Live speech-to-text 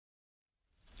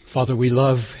Father, we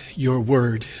love your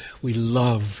word. We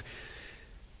love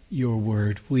your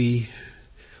word. We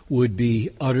would be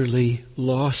utterly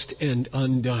lost and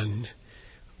undone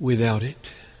without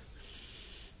it.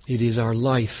 It is our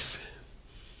life.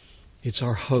 It's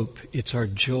our hope. It's our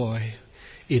joy.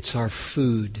 It's our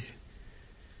food.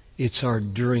 It's our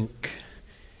drink.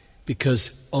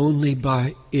 Because only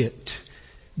by it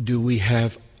do we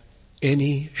have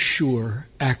any sure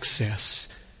access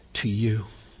to you.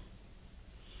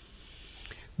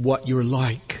 What you're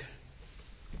like,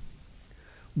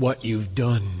 what you've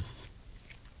done.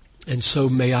 And so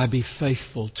may I be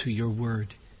faithful to your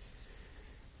word.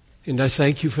 And I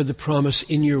thank you for the promise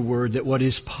in your word that what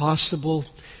is possible,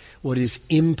 what is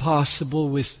impossible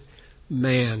with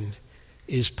man,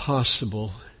 is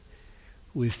possible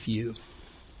with you.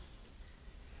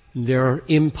 And there are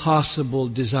impossible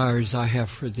desires I have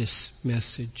for this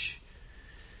message.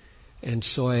 And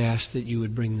so I ask that you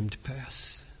would bring them to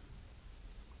pass.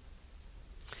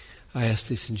 I ask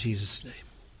this in Jesus' name.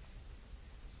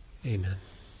 Amen.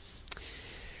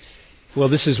 Well,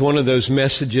 this is one of those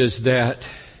messages that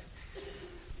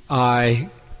I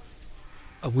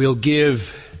will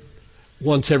give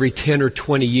once every 10 or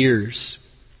 20 years.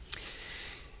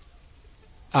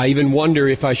 I even wonder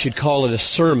if I should call it a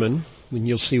sermon, and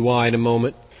you'll see why in a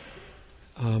moment.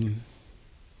 The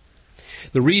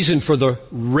reason for the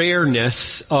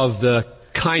rareness of the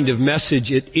kind of message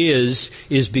it is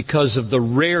because of the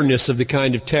rareness of the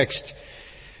kind of text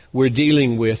we're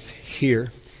dealing with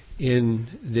here in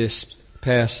this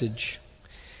passage.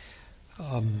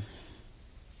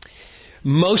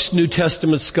 Most New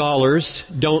Testament scholars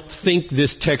don't think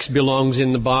this text belongs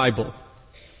in the Bible.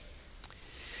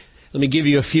 Let me give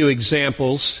you a few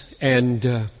examples, and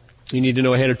you need to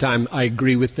know ahead of time I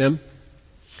agree with them.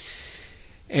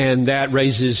 And that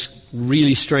raises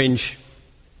really strange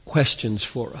questions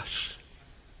for us.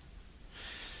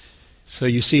 So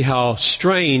you see how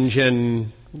strange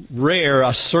and rare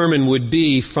a sermon would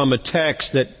be from a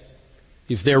text that,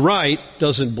 if they're right,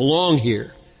 doesn't belong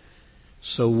here.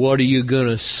 So what are you going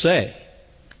to say?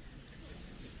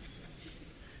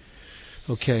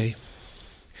 Okay.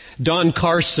 Don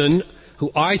Carson,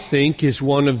 who I think is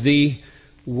one of the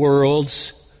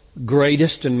world's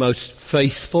greatest and most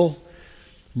faithful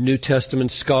New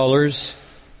Testament scholars,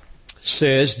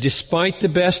 says, despite the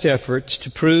best efforts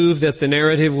to prove that the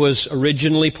narrative was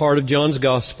originally part of John's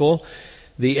Gospel,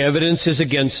 the evidence is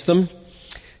against them,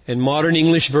 and modern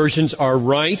English versions are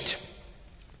right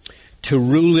to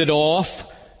rule it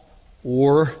off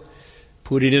or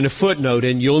put it in a footnote.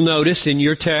 And you'll notice in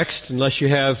your text, unless you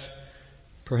have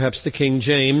perhaps the King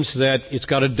James, that it's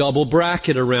got a double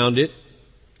bracket around it,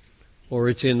 or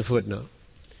it's in the footnote.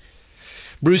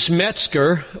 Bruce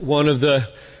Metzger, one of the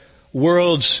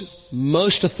world's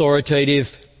most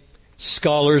authoritative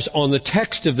scholars on the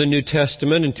text of the New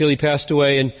Testament until he passed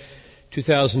away in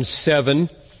 2007,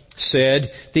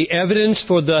 said, the evidence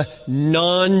for the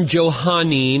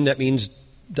non-Johannine, that means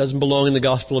doesn't belong in the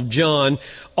Gospel of John,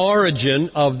 origin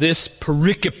of this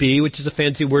pericope, which is a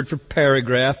fancy word for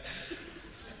paragraph,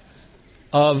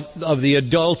 of the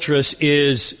adulteress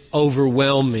is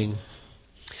overwhelming.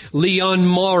 Leon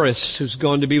Morris, who's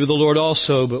gone to be with the Lord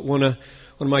also, but one of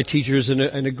my teachers and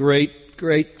a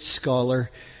great scholar,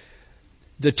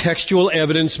 the textual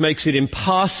evidence makes it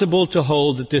impossible to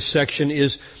hold that this section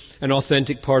is an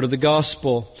authentic part of the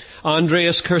gospel.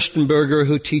 Andreas Kirstenberger,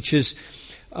 who teaches,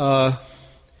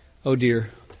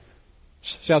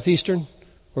 Southeastern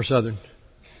or Southern?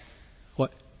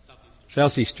 What?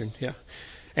 Southeastern, yeah.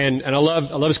 And I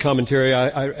love his commentary.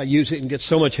 I use it and get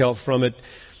so much help from it.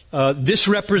 This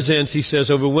represents, he says,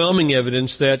 overwhelming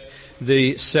evidence that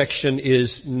the section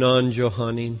is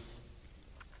non-Johannine.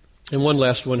 And one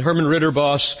last one. Herman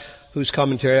Ritterboss, whose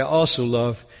commentary I also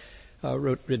love,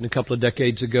 written a couple of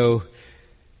decades ago.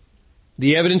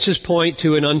 The evidences point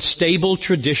to an unstable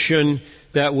tradition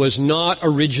that was not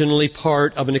originally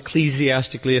part of an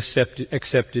ecclesiastically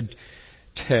accepted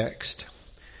text.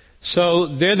 So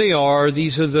there they are.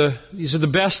 These are the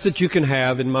best that you can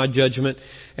have, in my judgment,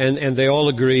 and they all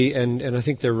agree, and I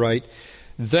think they're right,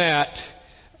 that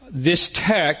this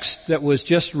text that was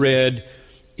just read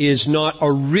is not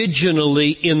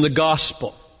originally in the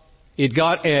gospel. It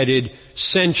got added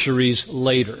centuries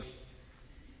later.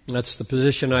 That's the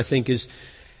position I think is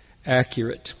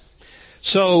accurate.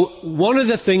 So one of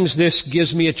the things this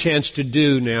gives me a chance to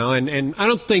do now, and I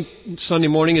don't think Sunday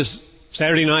morning is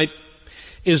Saturday night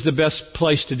is the best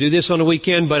place to do this on a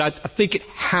weekend, but I think it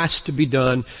has to be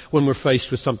done when we're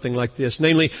faced with something like this.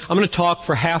 Namely, I'm going to talk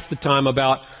for half the time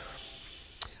about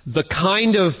the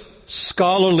kind of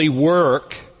scholarly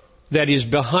work that is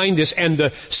behind this, and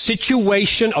the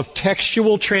situation of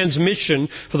textual transmission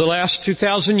for the last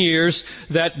 2,000 years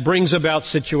that brings about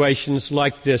situations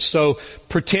like this. So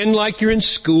pretend like you're in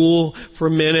school for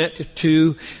a minute or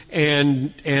two,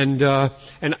 and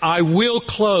I will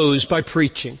close by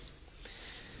preaching.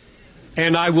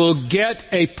 And I will get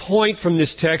a point from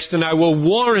this text, and I will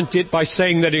warrant it by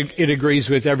saying that it agrees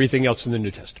with everything else in the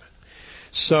New Testament.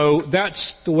 So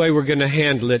that's the way we're going to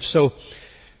handle it. So,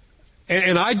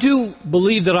 and I do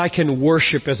believe that I can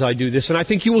worship as I do this, and I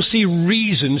think you will see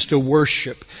reasons to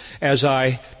worship as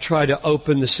I try to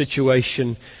open the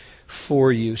situation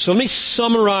for you. So let me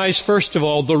summarize, first of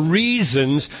all, the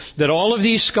reasons that all of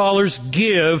these scholars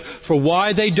give for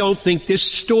why they don't think this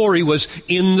story was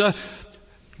in the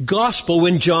Gospel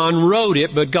when John wrote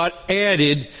it, but got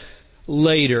added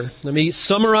later. Let me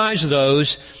summarize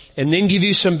those and then give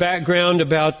you some background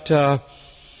about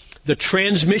the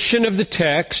transmission of the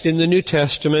text in the New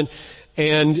Testament,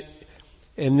 and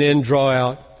then draw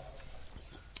out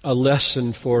a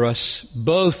lesson for us,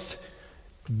 both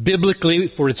biblically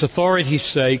for its authority's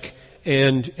sake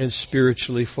and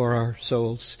spiritually for our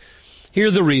souls. Here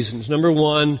are the reasons. Number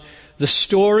one, the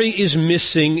story is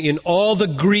missing in all the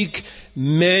Greek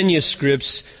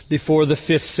manuscripts before the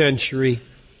 5th century.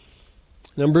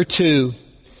 Number two,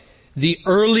 the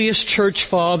earliest church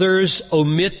fathers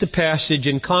omit the passage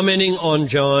in commenting on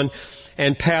John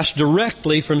and pass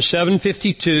directly from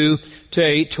 752 to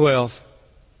 812.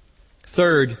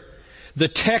 Third, the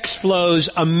text flows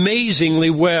amazingly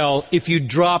well if you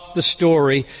drop the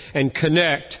story and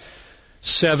connect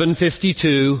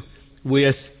 752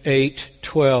 with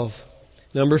 812.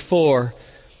 Number four,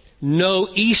 no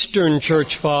Eastern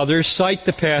church fathers cite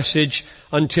the passage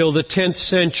until the 10th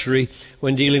century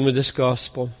when dealing with this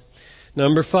gospel.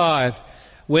 Number five,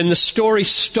 when the story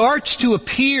starts to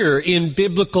appear in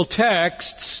biblical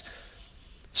texts,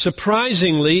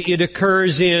 surprisingly, it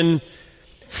occurs in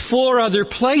 4 other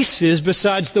places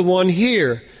besides the one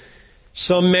here.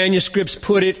 Some manuscripts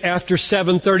put it after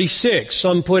 736.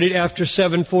 Some put it after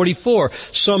 744.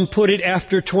 Some put it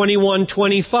after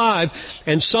 2125.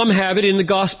 And some have it in the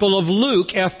Gospel of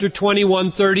Luke after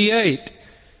 2138.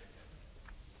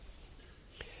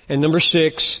 And number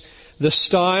 6, the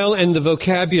style and the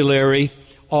vocabulary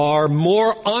are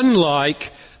more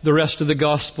unlike the rest of the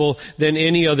Gospel than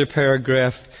any other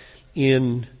paragraph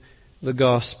in the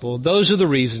Gospel. Those are the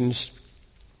reasons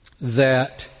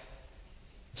that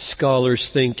scholars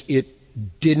think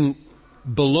it didn't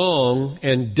belong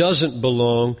and doesn't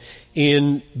belong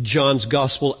in John's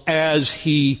Gospel as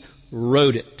he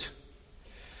wrote it.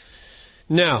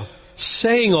 Now,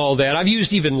 saying all that, I've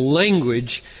used even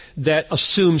language that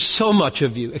assumes so much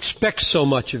of you, expects so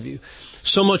much of you,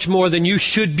 so much more than you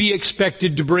should be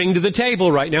expected to bring to the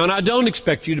table right now. And I don't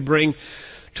expect you to bring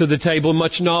to the table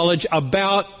much knowledge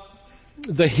about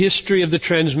the history of the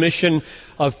transmission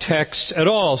of texts at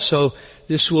all. So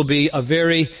this will be a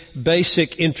very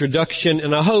basic introduction,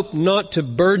 and I hope not to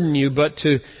burden you, but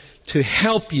to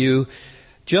help you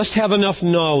just have enough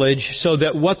knowledge so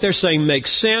that what they're saying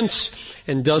makes sense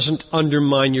and doesn't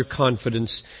undermine your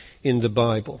confidence in the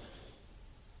Bible.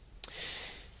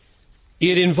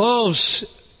 It involves,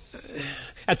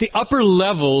 at the upper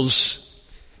levels,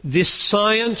 this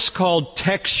science called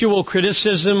textual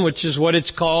criticism, which is what it's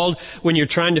called when you're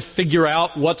trying to figure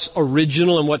out what's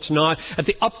original and what's not. At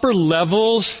the upper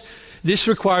levels, this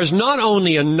requires not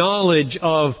only a knowledge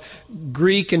of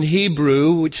Greek and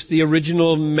Hebrew, which the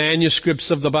original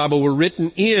manuscripts of the Bible were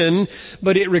written in,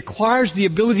 but it requires the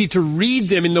ability to read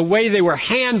them in the way they were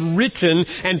handwritten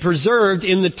and preserved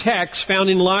in the text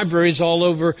found in libraries all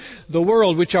over the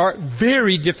world, which are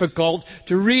very difficult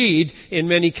to read in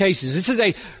many cases. This is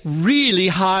a really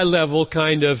high-level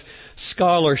kind of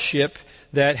scholarship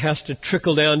that has to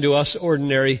trickle down to us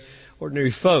ordinary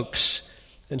folks.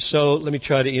 And so let me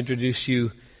try to introduce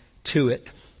you to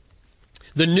it.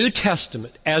 The New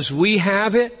Testament, as we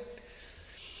have it,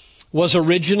 was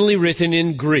originally written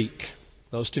in Greek.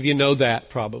 Most of you know that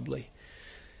probably.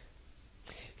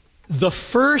 The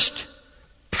first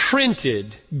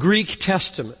printed Greek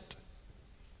Testament,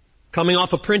 coming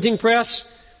off a printing press,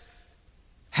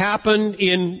 happened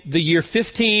in the year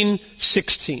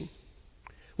 1516,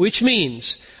 which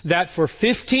means that for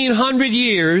 1,500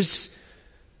 years,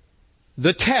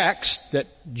 the text that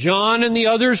John and the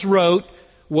others wrote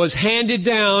was handed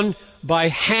down by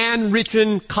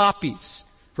handwritten copies.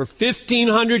 For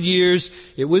 1,500 years,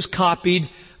 it was copied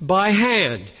by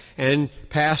hand and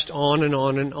passed on and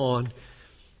on and on.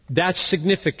 That's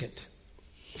significant.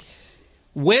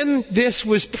 When this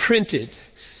was printed,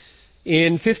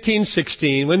 in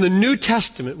 1516, when the New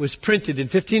Testament was printed in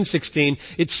 1516,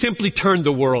 it simply turned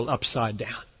the world upside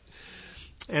down.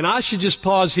 And I should just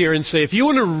pause here and say, if you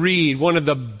want to read one of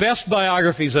the best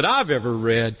biographies that I've ever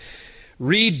read,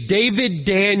 read David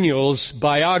Daniels'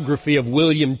 biography of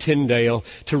William Tyndale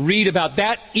to read about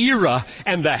that era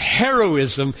and the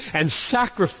heroism and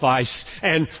sacrifice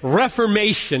and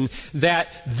reformation that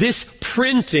this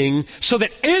printing, so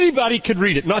that anybody could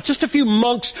read it, not just a few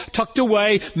monks tucked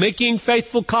away making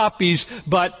faithful copies,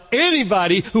 but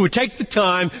anybody who would take the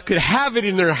time could have it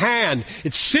in their hand.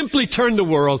 It simply turned the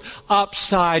world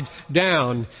upside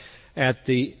down in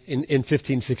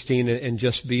 1516 and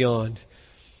just beyond.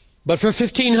 But for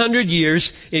 1,500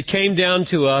 years, it came down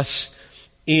to us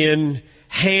in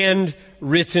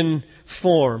handwritten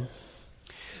form.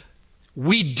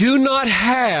 We do not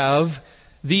have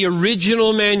the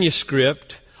original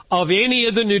manuscript of any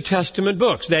of the New Testament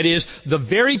books. That is, the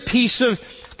very piece of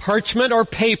parchment or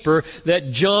paper that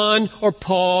John or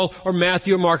Paul or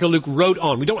Matthew or Mark or Luke wrote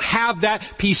on. We don't have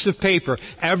that piece of paper.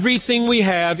 Everything we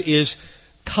have is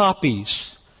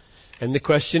copies. And the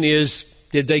question is,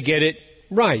 did they get it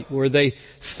right? Were they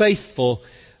faithful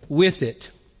with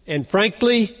it? And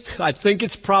frankly, I think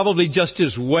it's probably just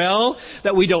as well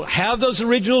that we don't have those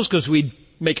originals, because we'd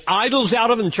make idols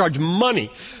out of them and charge money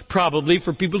probably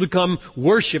for people to come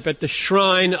worship at the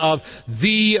shrine of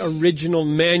the original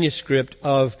manuscript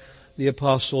of the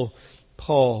Apostle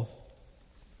Paul.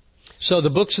 So the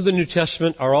books of the New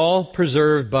Testament are all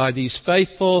preserved by these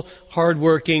faithful,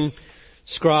 hardworking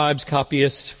scribes,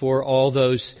 copyists for all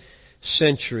those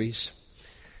centuries.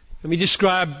 Let me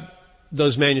describe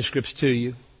those manuscripts to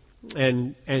you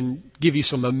and give you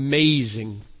some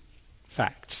amazing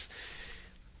facts.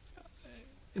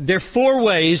 There are 4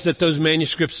 ways that those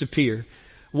manuscripts appear.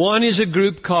 One is a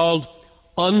group called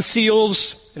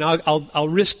uncials, and I'll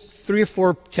risk 3 or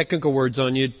 4 technical words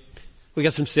on you. We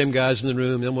got some STEM guys in the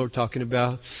room, and what we're talking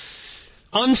about.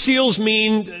 Uncials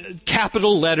mean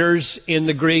capital letters in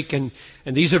the Greek, and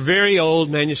these are very old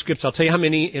manuscripts. I'll tell you how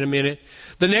many in a minute.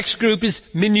 The next group is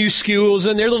minuscules,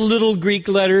 and they're the little Greek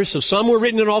letters. So some were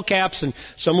written in all caps, and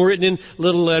some were written in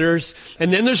little letters.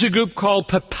 And then there's a group called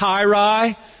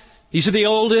papyri. These are the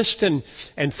oldest, and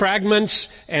fragments,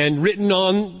 and written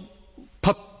on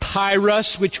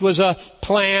papyrus, which was a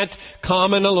plant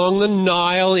common along the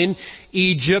Nile in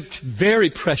Egypt.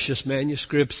 Very precious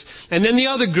manuscripts. And then the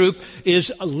other group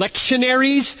is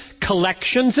lectionaries,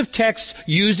 collections of texts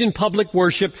used in public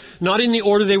worship, not in the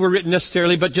order they were written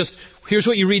necessarily, but just here's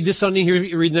what you read this Sunday, here's what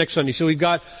you read the next Sunday. So we've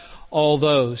got all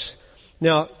those.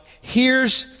 Now,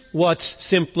 here's what's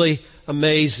simply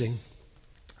amazing.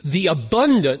 The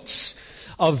abundance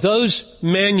of those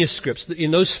manuscripts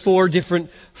in those 4 different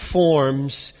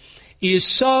forms is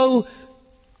so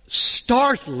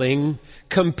startling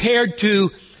compared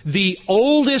to the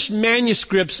oldest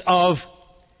manuscripts of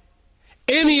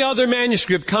any other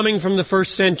manuscript coming from the 1st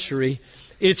century.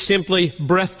 It's simply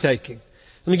breathtaking.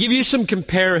 Let me give you some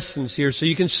comparisons here so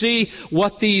you can see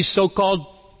what these so-called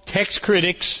text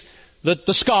critics,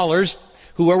 the scholars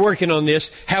who are working on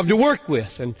this, have to work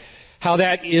with, and how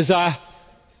that is a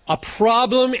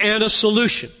problem and a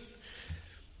solution.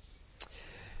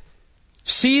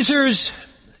 Caesar's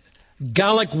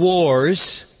Gallic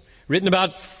Wars, written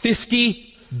about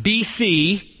 50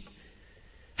 BC,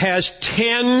 has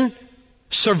 10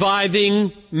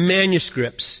 surviving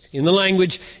manuscripts in the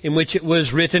language in which it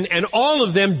was written, and all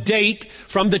of them date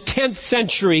from the 10th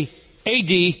century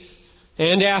AD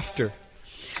and after.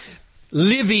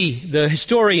 Livy, the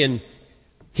historian,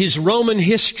 his Roman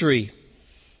history,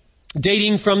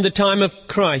 dating from the time of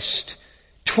Christ,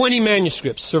 20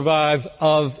 manuscripts survive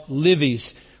of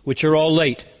Livy's, which are all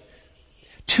late.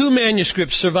 2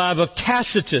 manuscripts survive of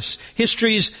Tacitus,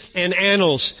 Histories and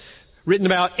Annals, written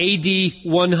about AD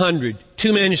 100.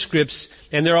 2 manuscripts,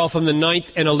 and they're all from the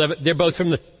 9th and 11th. They're both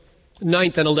from the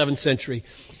 9th and 11th century.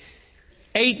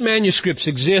 8 manuscripts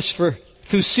exist for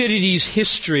Thucydides'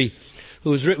 History,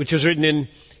 which was written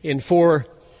in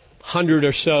 400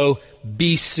 or so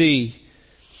BC.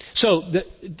 So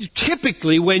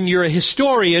typically when you're a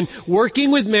historian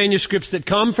working with manuscripts that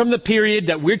come from the period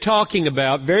that we're talking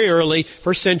about, very early,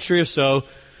 1st century or so,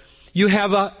 you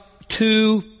have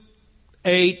 2,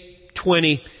 8,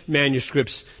 20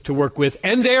 manuscripts to work with,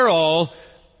 and they're all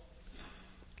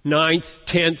 9th,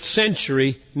 10th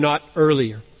century, not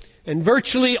earlier. And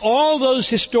virtually all those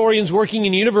historians working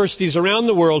in universities around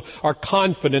the world are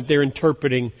confident they're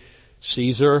interpreting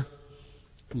Caesar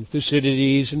and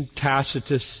Thucydides and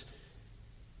Tacitus.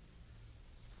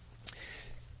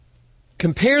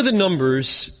 Compare the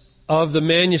numbers of the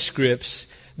manuscripts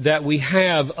that we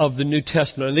have of the New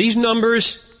Testament. And these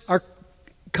numbers are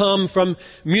come from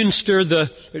Münster.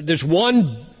 There's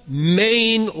one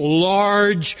main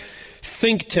large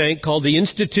think tank called the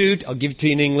Institute, I'll give it to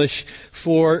you in English,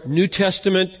 for New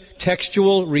Testament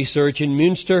textual research in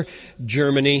Münster,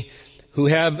 Germany, who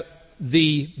have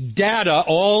the data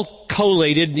all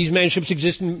collated. These manuscripts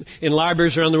exist in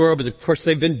libraries around the world, but of course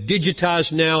they've been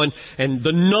digitized now, and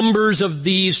the numbers of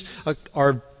these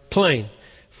are plain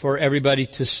for everybody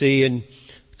to see, and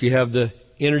if you have the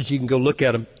energy, you can go look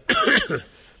at them.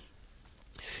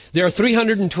 There are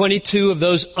 322 of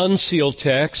those unsealed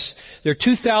texts. There are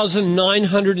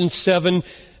 2,907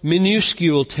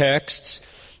 minuscule texts,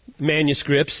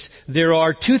 manuscripts. There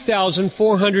are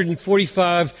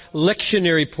 2,445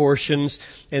 lectionary portions,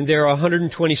 and there are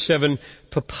 127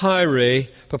 papyri,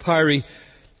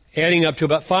 adding up to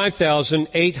about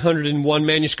 5,801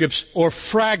 manuscripts or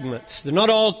fragments. They're not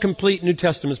all complete New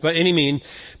Testaments by any means,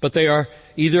 but they are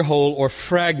either whole or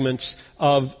fragments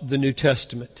of the New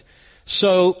Testament.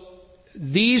 So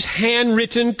these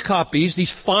handwritten copies, these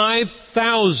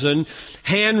 5,000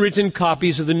 handwritten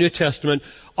copies of the New Testament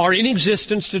are in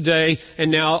existence today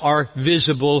and now are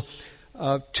visible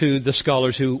to the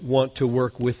scholars who want to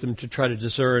work with them to try to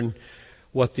discern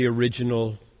what the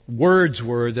original words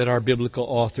were that our biblical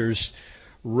authors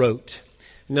wrote.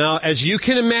 Now, as you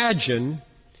can imagine,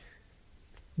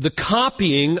 the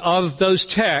copying of those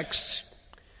texts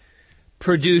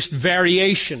produced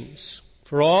variations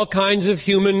for all kinds of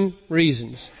human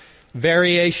reasons.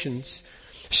 Variations.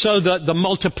 So the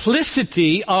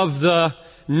multiplicity of the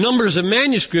numbers of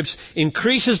manuscripts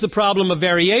increases the problem of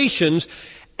variations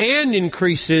and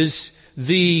increases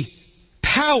the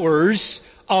powers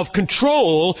of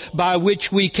control by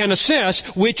which we can assess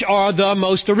which are the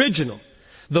most original.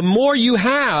 The more you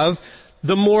have,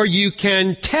 the more you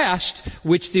can test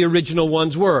which the original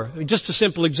ones were. Just a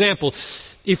simple example.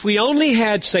 If we only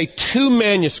had, say, 2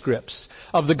 manuscripts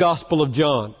of the Gospel of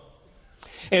John,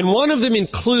 and one of them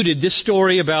included this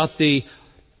story about the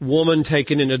woman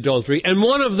taken in adultery, and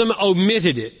one of them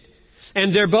omitted it,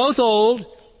 and they're both old,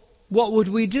 what would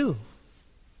we do?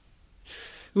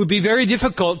 It would be very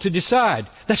difficult to decide.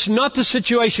 That's not the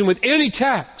situation with any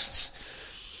texts.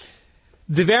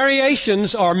 The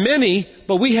variations are many,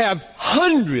 but we have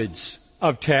hundreds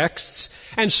of texts,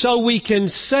 and so we can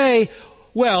say,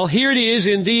 well, here it is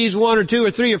in these 1 or 2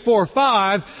 or 3 or 4 or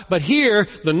 5, but here,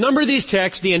 the number of these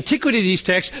texts, the antiquity of these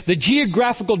texts, the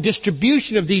geographical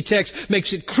distribution of these texts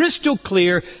makes it crystal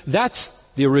clear that's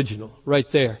the original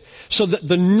right there. So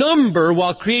the number,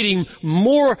 while creating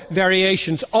more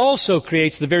variations, also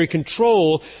creates the very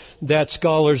control that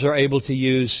scholars are able to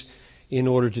use in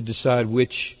order to decide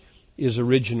which is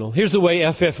original. Here's the way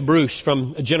F.F. Bruce,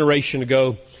 from a generation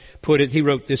ago, put it. He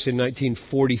wrote this in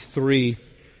 1943.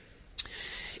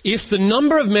 If the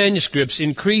number of manuscripts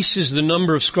increases the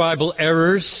number of scribal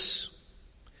errors,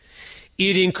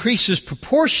 it increases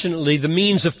proportionately the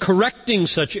means of correcting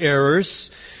such errors,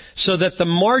 so that the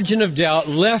margin of doubt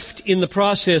left in the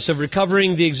process of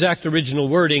recovering the exact original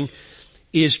wording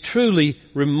is truly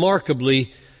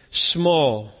remarkably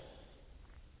small.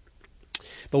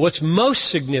 But what's most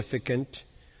significant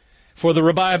for the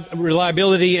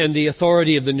reliability and the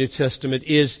authority of the New Testament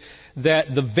is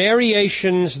that the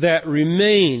variations that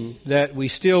remain, that we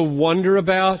still wonder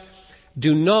about,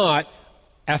 do not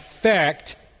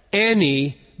affect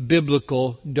any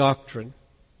biblical doctrine.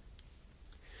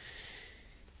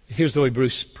 Here's the way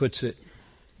Bruce puts it.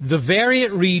 The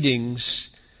variant readings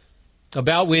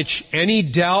about which any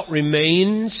doubt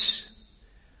remains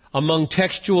among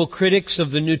textual critics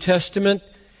of the New Testament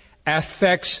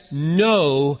affects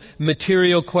no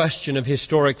material question of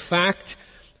historic fact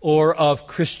or of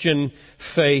Christian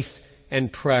faith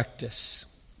and practice.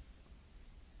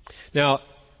 Now,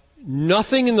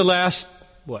 nothing in the last,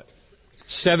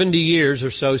 70 years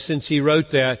or so since he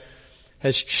wrote that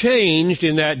has changed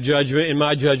in that judgment, in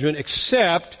my judgment,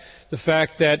 except the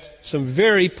fact that some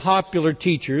very popular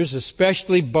teachers,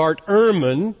 especially Bart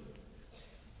Ehrman,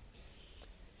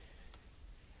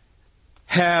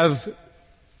 have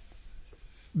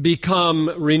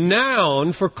become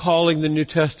renowned for calling the New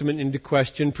Testament into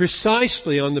question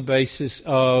precisely on the basis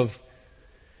of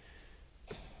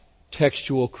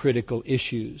textual critical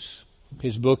issues.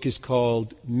 His book is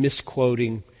called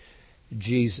Misquoting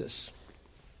Jesus.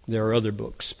 There are other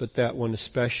books, but that one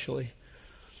especially.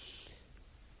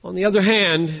 On the other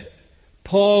hand,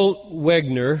 Paul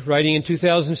Wegner, writing in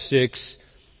 2006,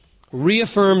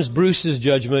 reaffirms Bruce's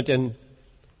judgment, and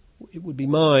it would be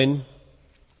mine.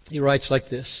 He writes like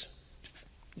this,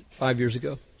 5 years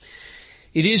ago.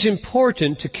 It is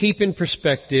important to keep in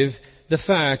perspective the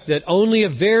fact that only a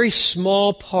very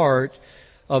small part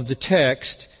of the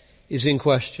text is in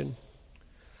question.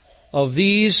 of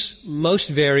these, most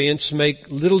variants make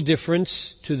little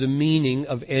difference to the meaning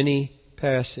of any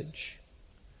passage.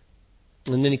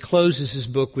 And then he closes his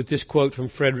book with this quote from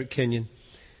Frederick Kenyon.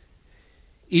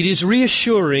 It is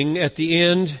reassuring at the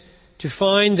end to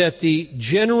find that the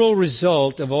general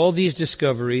result of all these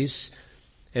discoveries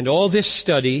and all this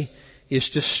study is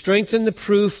to strengthen the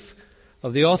proof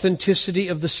of the authenticity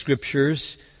of the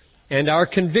Scriptures and our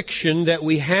conviction that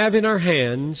we have in our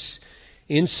hands,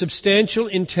 in substantial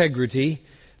integrity,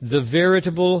 the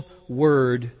veritable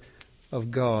Word of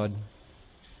God.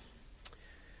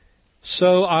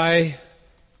 So I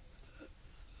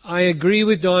agree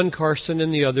with Don Carson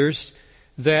and the others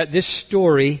that this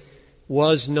story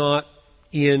was not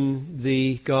in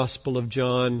the Gospel of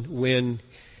John when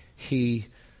he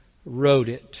wrote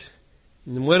it.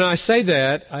 And when I say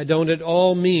that, I don't at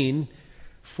all mean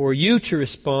for you to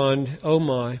respond, oh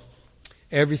my,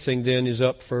 everything then is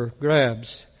up for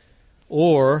grabs.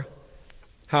 Or,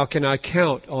 how can I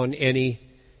count on any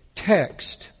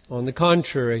text? On the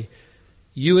contrary,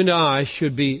 you and I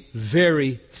should be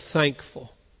very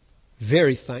thankful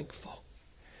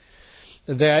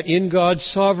that in God's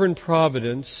sovereign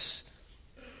providence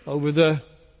over the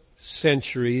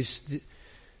centuries,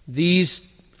 these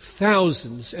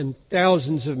thousands and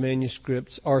thousands of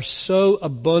manuscripts are so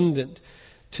abundant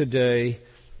today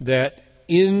that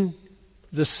in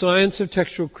the science of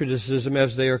textual criticism,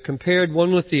 as they are compared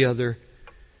one with the other,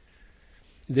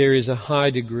 there is a high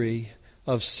degree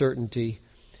of certainty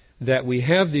that we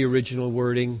have the original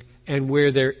wording, and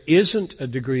where there isn't a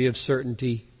degree of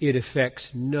certainty, it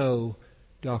affects no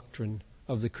doctrine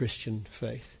of the Christian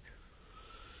faith.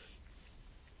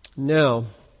 Now,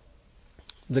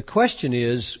 the question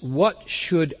is, what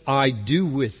should I do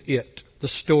with it, the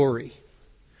story?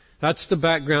 That's the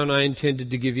background I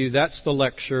intended to give you. That's the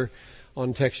lecture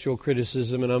on textual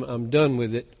criticism, and I'm done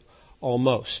with it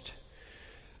almost.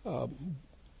 And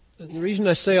the reason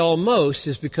I say almost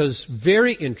is because,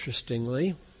 very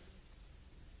interestingly,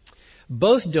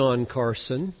 both Don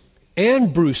Carson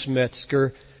and Bruce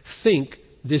Metzger think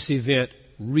this event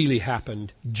really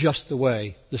happened just the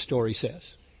way the story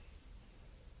says.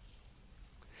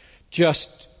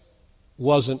 Just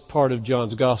wasn't part of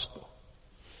John's gospel.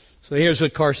 So here's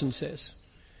what Carson says.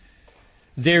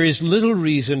 There is little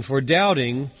reason for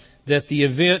doubting that the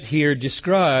event here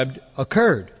described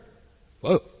occurred.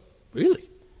 Whoa, really?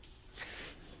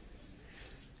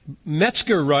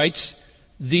 Metzger writes,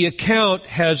 the account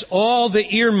has all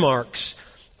the earmarks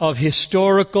of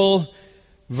historical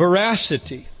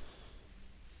veracity.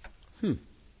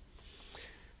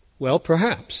 Well,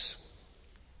 perhaps.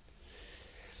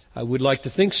 I would like to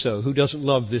think so. Who doesn't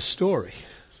love this story?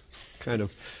 Kind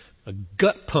of a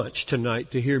gut punch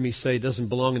tonight to hear me say it doesn't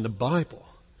belong in the Bible.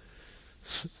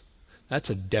 That's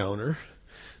a downer.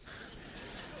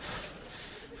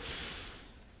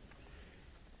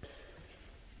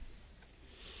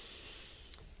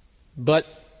 But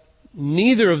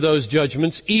neither of those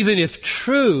judgments, even if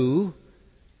true,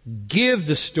 give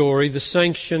the story the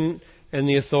sanction and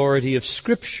the authority of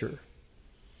Scripture.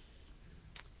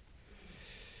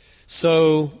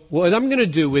 So what I'm going to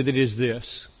do with it is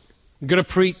this. I'm going to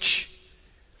preach,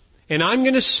 and I'm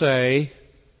going to say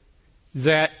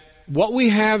that what we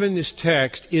have in this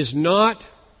text is not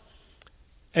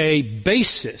a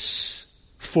basis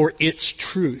for its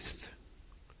truth,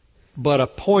 but a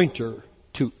pointer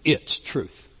to its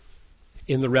truth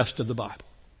in the rest of the Bible.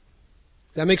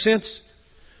 Does that make sense?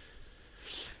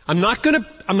 I'm not going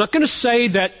to say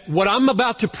that what I'm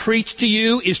about to preach to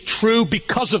you is true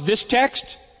because of this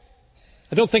text.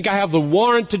 I don't think I have the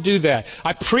warrant to do that.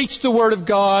 I preach the Word of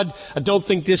God. I don't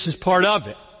think this is part of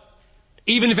it,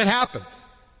 even if it happened.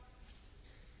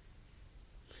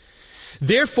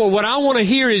 Therefore, what I want to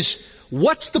hear is,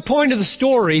 what's the point of the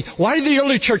story? Why did the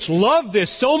early church love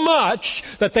this so much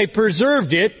that they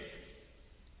preserved it?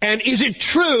 And is it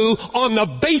true on the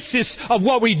basis of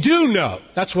what we do know?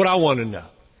 That's what I want to know.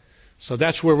 So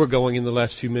that's where we're going in the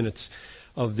last few minutes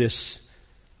of this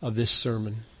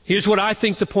sermon. Here's what I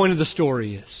think the point of the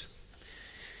story is.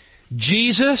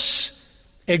 Jesus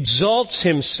exalts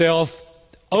himself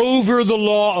over the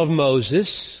law of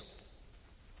Moses,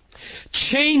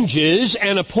 changes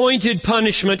an appointed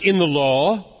punishment in the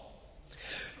law,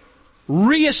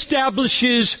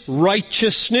 reestablishes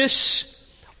righteousness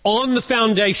on the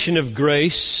foundation of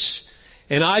grace,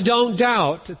 and I don't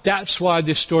doubt that that's why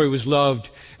this story was loved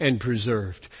and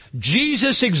preserved.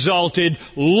 Jesus exalted,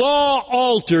 law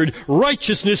altered,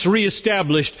 righteousness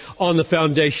reestablished on the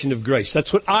foundation of grace.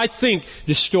 That's what I think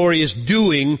this story is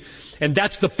doing, and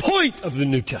that's the point of the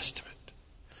New Testament,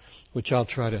 which I'll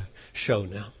try to show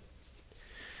now.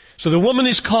 So the woman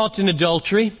is caught in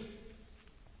adultery.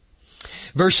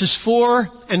 Verses 4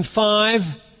 and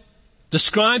 5, the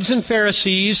scribes and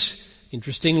Pharisees,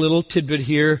 interesting little tidbit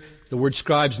here, the word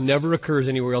scribes never occurs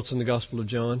anywhere else in the Gospel of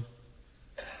John.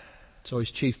 It's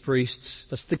always chief priests.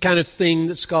 That's the kind of thing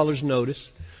that scholars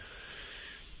notice.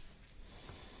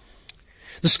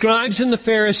 The scribes and the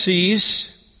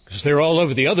Pharisees, because they're all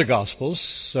over the other Gospels,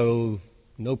 so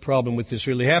no problem with this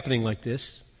really happening like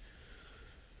this.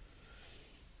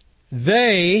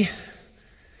 They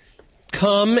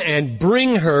come and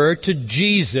bring her to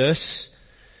Jesus,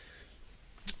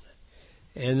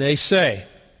 and they say,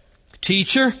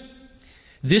 "Teacher,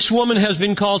 this woman has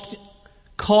been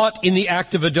caught in the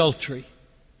act of adultery."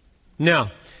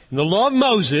 Now, in the law of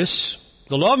Moses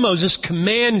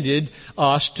commanded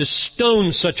us to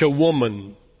stone such a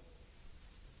woman.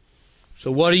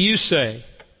 So what do you say?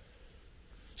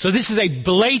 So this is a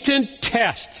blatant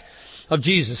test of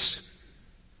Jesus.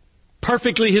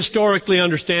 Perfectly historically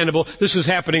understandable. This is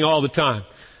happening all the time.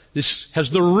 This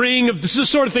has the ring of, this is the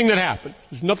sort of thing that happened.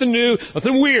 There's nothing new,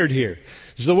 nothing weird here.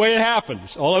 This is the way it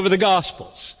happens all over the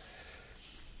Gospels.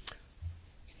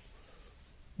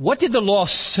 What did the law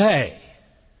say?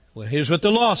 Well, here's what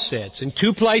the law said. It's in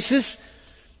two places.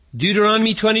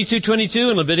 Deuteronomy 22:22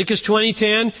 and Leviticus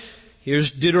 20:10.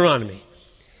 Here's Deuteronomy.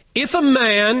 If a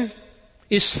man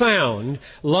is found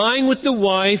lying with the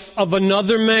wife of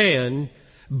another man,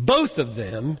 both of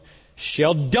them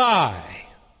shall die.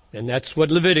 And that's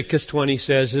what Leviticus 20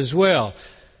 says as well.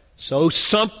 So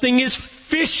something is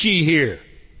fishy here,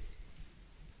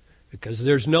 because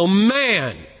there's no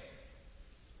man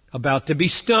about to be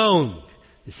stoned.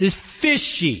 This is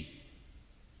fishy.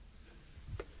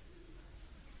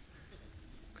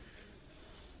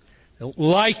 Don't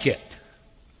like it.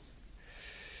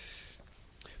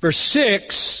 Verse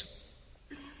 6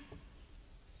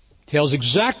 tells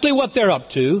exactly what they're up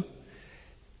to.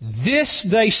 This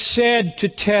they said to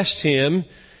test him,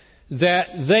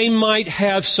 that they might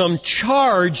have some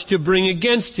charge to bring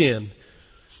against him.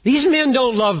 These men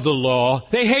don't love the law.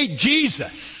 They hate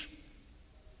Jesus.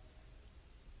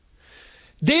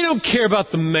 They don't care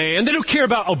about the man. They don't care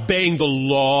about obeying the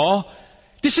law.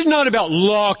 This is not about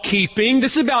law keeping.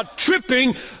 This is about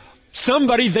tripping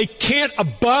somebody they can't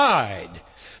abide.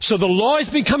 So the law is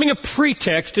becoming a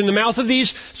pretext in the mouth of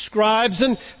these scribes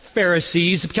and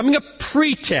Pharisees, becoming a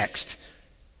pretext.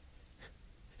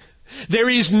 There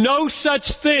is no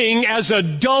such thing as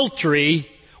adultery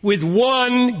with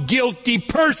one guilty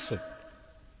person.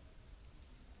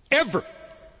 Ever.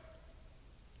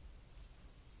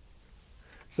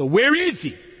 So where is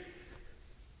he?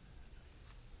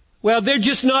 Well, they're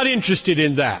just not interested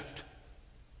in that.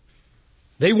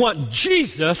 They want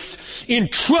Jesus in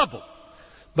trouble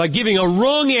by giving a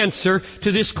wrong answer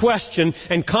to this question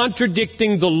and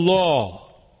contradicting the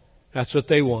law. That's what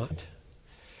they want.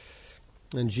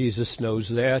 And Jesus knows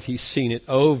that. He's seen it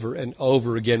over and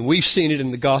over again. We've seen it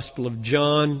in the Gospel of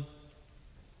John.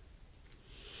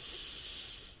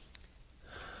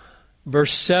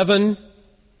 Verse 7,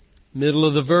 middle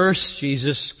of the verse,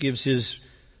 Jesus gives his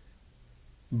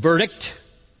verdict.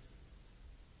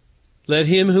 Let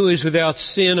him who is without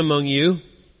sin among you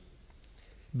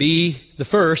be the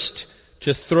first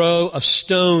to throw a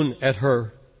stone at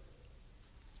her.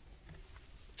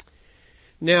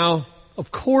 Now,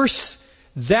 of course,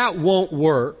 that won't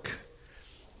work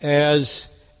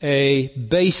as a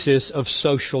basis of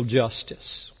social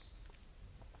justice.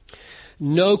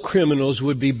 No criminals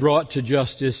would be brought to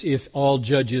justice if all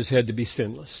judges had to be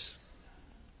sinless.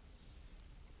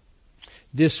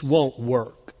 This won't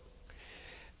work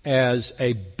as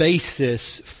a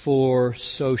basis for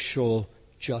social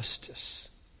justice,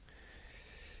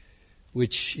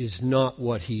 which is not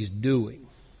what he's doing.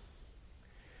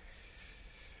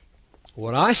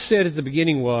 What I said at the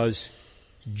beginning was,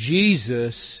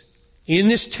 Jesus, in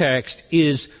this text,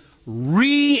 is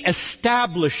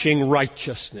re-establishing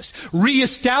righteousness,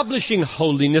 re-establishing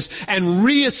holiness, and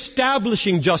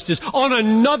re-establishing justice on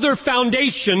another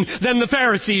foundation than the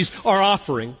Pharisees are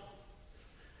offering.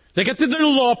 They get the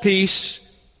little law piece,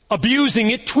 abusing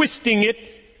it, twisting it,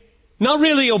 not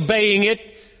really obeying it,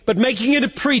 but making it a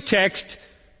pretext.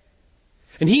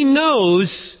 And he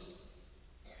knows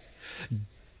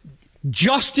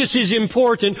justice is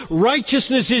important,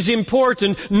 righteousness is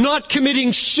important, not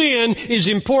committing sin is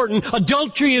important,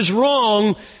 adultery is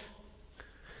wrong.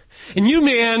 And you,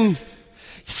 man,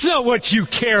 it's not what you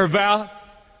care about.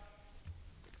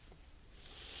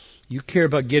 You care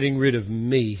about getting rid of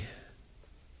me.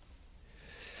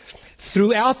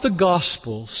 Throughout the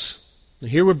Gospels, and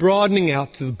here we're broadening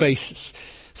out to the basis.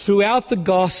 Throughout the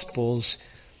Gospels,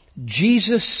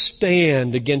 Jesus'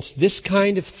 stand against this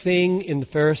kind of thing in the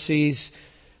Pharisees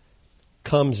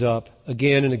comes up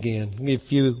again and again. I'll give you a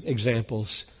few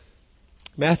examples.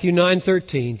 Matthew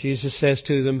 9:13, Jesus says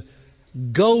to them,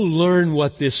 "Go learn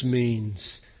what this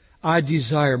means. I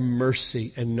desire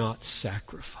mercy and not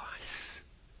sacrifice."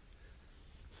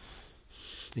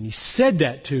 And he said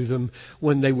that to them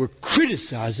when they were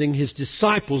criticizing his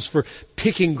disciples for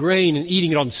picking grain and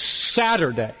eating it on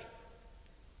Saturday.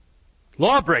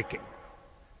 Law-breaking.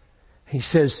 He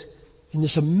says, in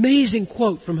this amazing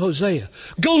quote from Hosea,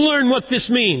 "Go learn what this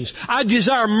means. I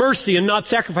desire mercy and not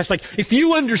sacrifice." Like, if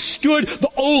you understood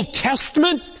the Old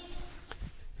Testament,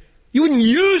 you wouldn't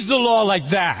use the law like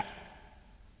that.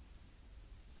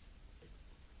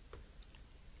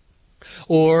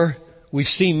 Or, we've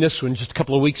seen this one just a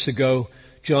couple of weeks ago,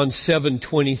 John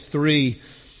 7:23.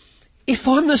 "If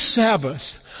on the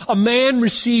Sabbath a man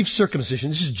receives circumcision,"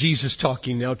 this is Jesus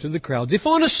talking now to the crowds, "if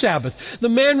on a Sabbath a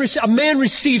man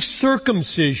receives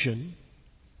circumcision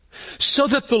so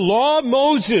that the law of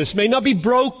Moses may not be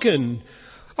broken,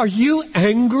 are you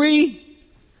angry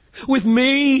with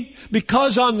me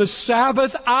because on the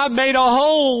Sabbath I made a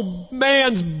whole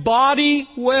man's body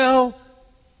well?"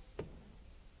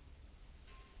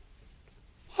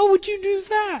 Why would you do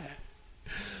that?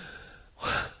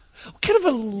 What kind of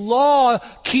a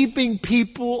law-keeping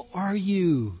people are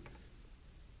you?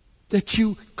 That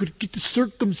you could get the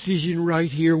circumcision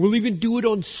right here. We'll even do it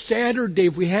on Saturday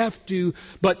if we have to.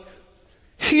 But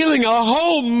healing a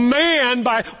whole man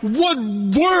by one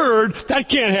word, that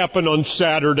can't happen on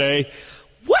Saturday.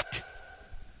 What?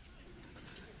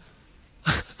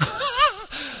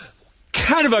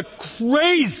 Kind of a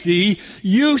crazy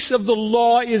use of the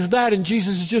law is that? And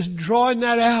Jesus is just drawing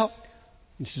that out.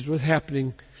 This is what's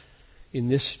happening in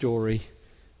this story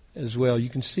as well. You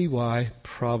can see why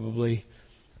probably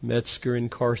Metzger and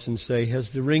Carson say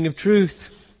has the ring of truth.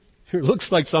 It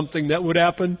looks like something that would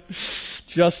happen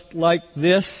just like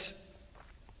this.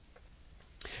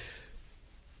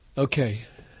 Okay.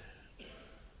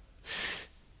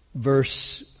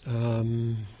 Verse,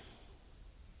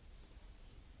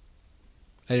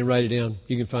 I didn't write it down.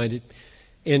 You can find it.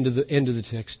 End of the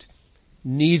text.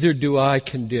 "Neither do I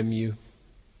condemn you.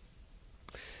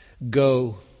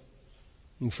 Go,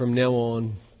 and from now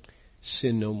on,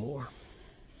 sin no more."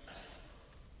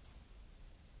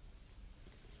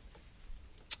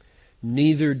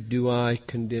 Neither do I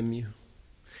condemn you.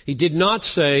 He did not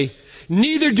say,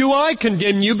 "Neither do I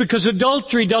condemn you because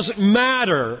adultery doesn't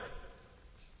matter."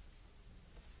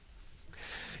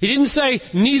 He didn't say,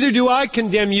 "Neither do I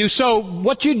condemn you, so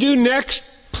what you do next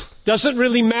doesn't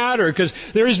really matter because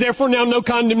there is therefore now no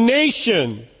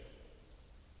condemnation."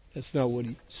 That's not what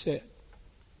he said.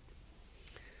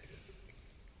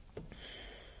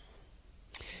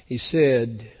 He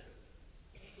said,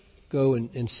 "Go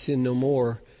and sin no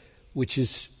more," which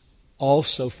is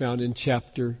also found in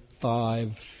chapter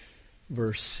 5,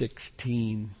 verse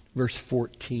 16, verse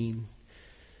 14.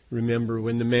 Remember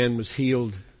when the man was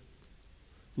healed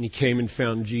and he came and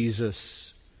found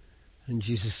Jesus, and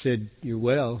Jesus said, "You're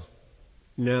well.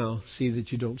 Now see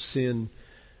that you don't sin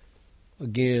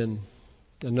again."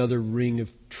 Another ring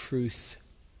of truth.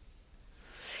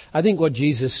 I think what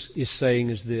Jesus is saying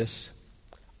is this: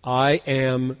 I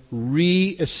am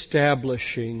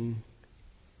re-establishing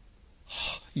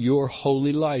your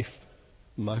holy life,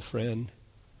 my friend.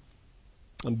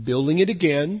 I'm building it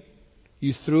again.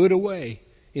 You threw it away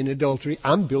in adultery.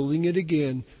 I'm building it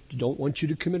again. Don't want you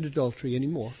to commit adultery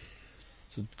anymore.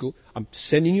 So go. I'm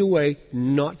sending you away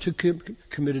not to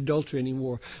commit adultery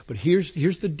anymore. But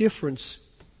here's the difference,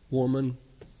 woman.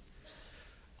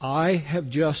 I have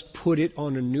just put it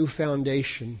on a new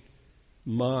foundation,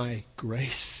 my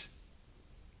grace.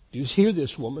 Do you hear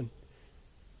this, woman?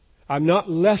 I'm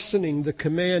not lessening the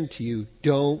command to you.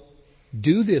 Don't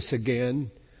do this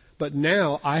again. But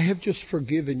now I have just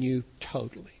forgiven you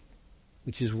totally.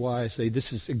 Which is why I say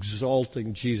this is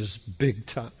exalting Jesus big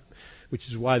time. Which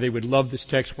is why they would love this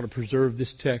text, want to preserve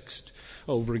this text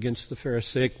over against the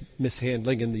Pharisaic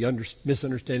mishandling and the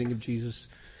misunderstanding of Jesus.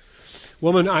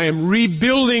 Woman, I am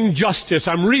rebuilding justice.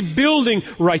 I'm rebuilding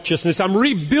righteousness. I'm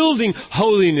rebuilding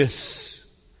holiness.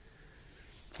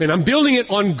 And I'm building it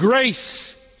on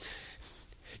grace.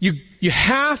 You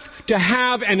have to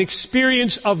have an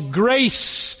experience of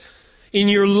grace in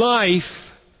your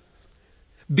life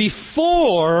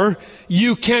before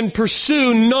you can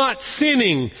pursue not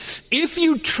sinning. If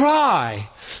you try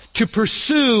to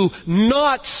pursue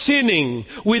not sinning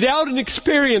without an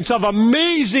experience of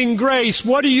amazing grace,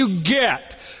 what do you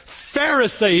get?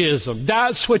 Pharisaism.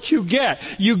 That's what you get.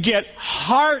 You get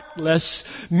heartless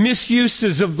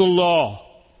misuses of the law.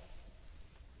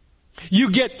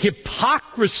 You get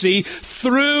hypocrisy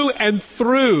through and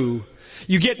through.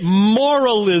 You get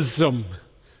moralism.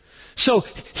 So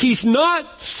he's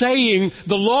not saying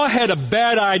the law had a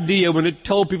bad idea when it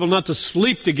told people not to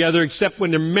sleep together except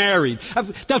when they're married.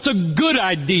 That's a good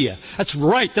idea. That's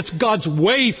right. That's God's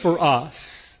way for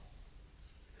us.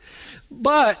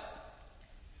 But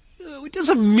it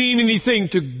doesn't mean anything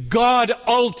to God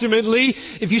ultimately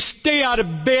if you stay out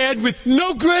of bed with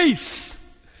no grace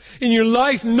in your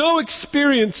life, no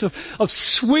experience of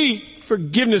sweet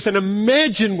forgiveness. And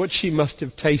imagine what she must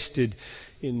have tasted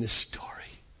in this story.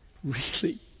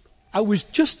 Really? I was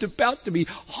just about to be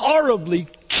horribly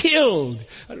killed.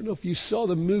 I don't know if you saw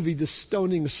the movie The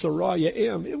Stoning of Soraya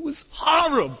M. It was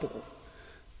horrible.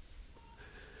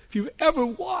 If you've ever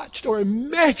watched or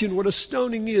imagined what a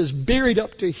stoning is, buried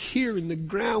up to here in the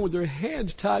ground with her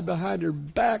hands tied behind her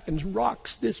back and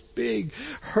rocks this big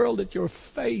hurled at your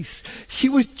face. She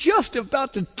was just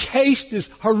about to taste this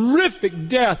horrific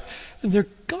death, and they're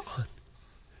gone.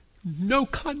 No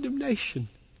condemnation.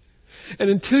 And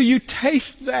until you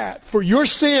taste that for your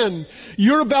sin,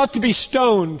 you're about to be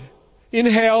stoned in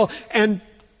hell, and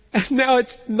now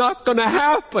it's not going to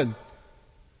happen.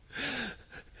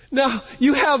 Now,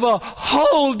 you have a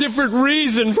whole different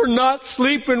reason for not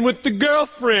sleeping with the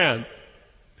girlfriend,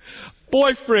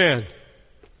 boyfriend,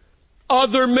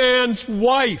 other man's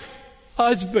wife,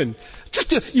 husband.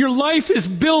 Your life is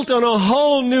built on a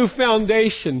whole new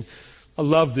foundation. I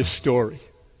love this story.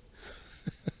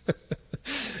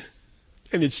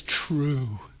 And it's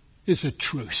true. It's a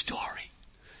true story.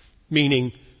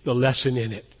 Meaning the lesson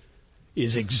in it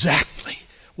is exactly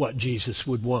what Jesus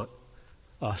would want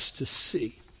us to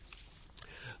see.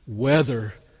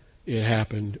 Whether it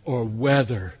happened or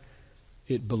whether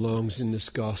it belongs in this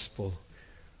gospel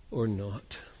or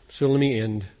not. So let me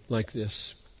end like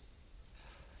this.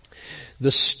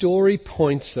 The story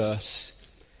points us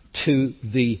to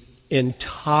the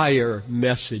entire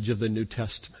message of the New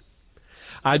Testament.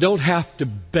 I don't have to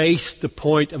base the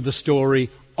point of the story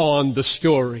on the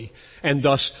story and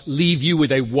thus leave you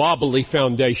with a wobbly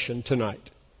foundation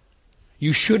tonight.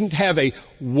 You shouldn't have a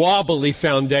wobbly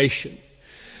foundation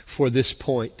for this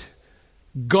point.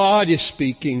 God is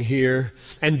speaking here,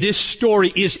 and this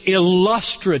story is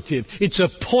illustrative. It's a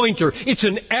pointer. It's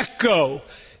an echo.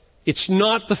 It's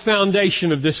not the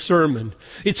foundation of this sermon.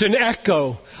 It's an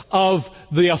echo of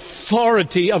the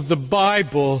authority of the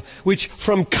Bible, which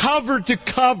from cover to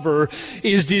cover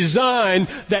is designed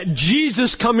that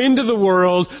Jesus come into the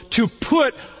world to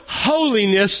put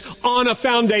holiness on a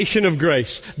foundation of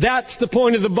grace. That's the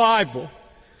point of the Bible.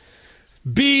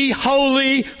 Be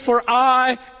holy, for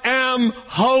I am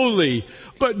holy.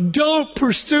 But don't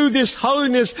pursue this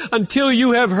holiness until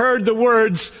you have heard the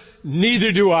words,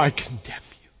 neither do I condemn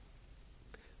you.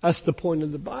 That's the point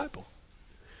of the Bible.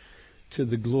 To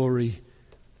the glory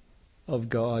of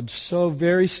God. So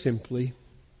very simply,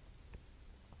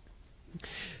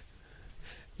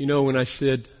 you know, when I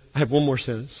said, I have one more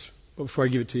sentence before I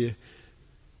give it to you.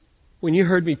 When you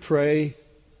heard me pray,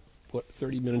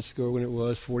 30 minutes ago when it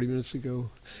was, 40 minutes ago,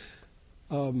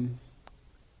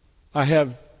 I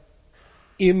have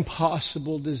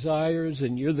impossible desires,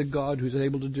 and you're the God who's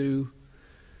able to do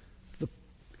the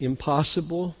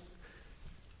impossible.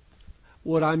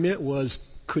 What I meant was,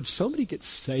 could somebody get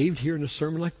saved here in a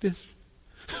sermon like this?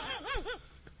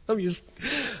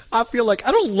 I feel like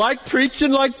I don't like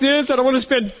preaching like this. I don't want to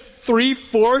spend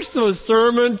 3/4 of a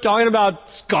sermon talking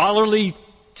about scholarly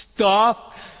stuff.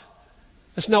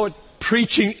 That's not what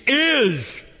preaching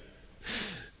is.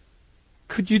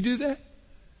 Could you do that?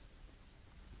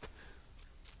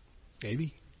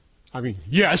 Maybe. I mean,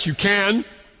 yes, you can.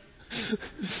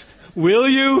 Will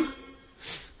you?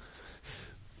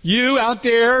 You out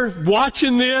there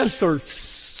watching this, or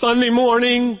Sunday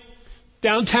morning,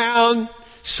 downtown,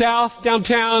 south,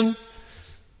 downtown,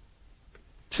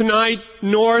 tonight,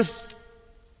 north.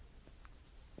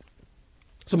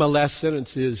 So my last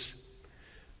sentence is,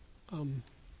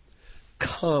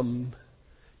 come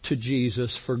to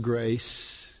Jesus for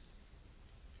grace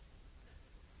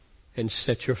and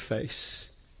set your face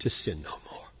to sin no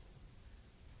more.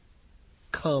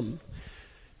 Come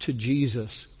to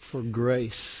Jesus for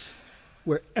grace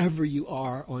wherever you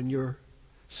are on your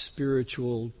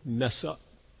spiritual mess up,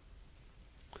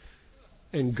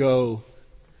 and go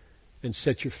and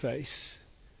set your face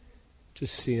to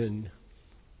sin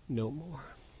no more.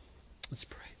 Let's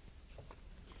pray.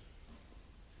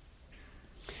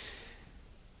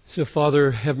 So,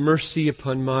 Father, have mercy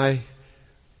upon my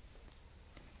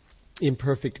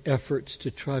imperfect efforts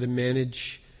to try to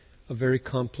manage a very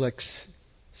complex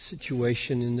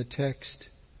situation in the text.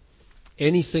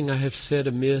 Anything I have said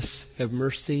amiss, have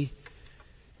mercy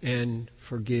and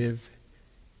forgive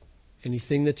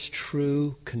Anything that's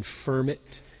true, confirm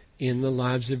it in the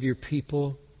lives of your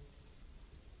people.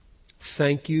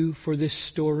 Thank you for this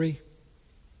story.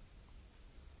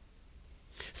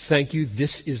 Thank you,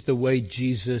 this is the way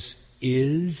Jesus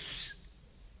is.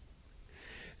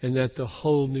 And that the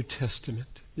whole New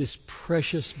Testament, this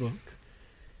precious book,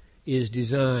 is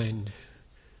designed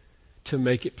to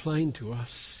make it plain to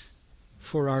us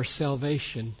for our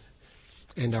salvation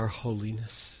and our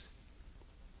holiness.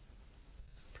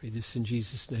 Pray this in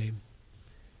Jesus' name.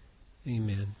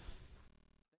 Amen.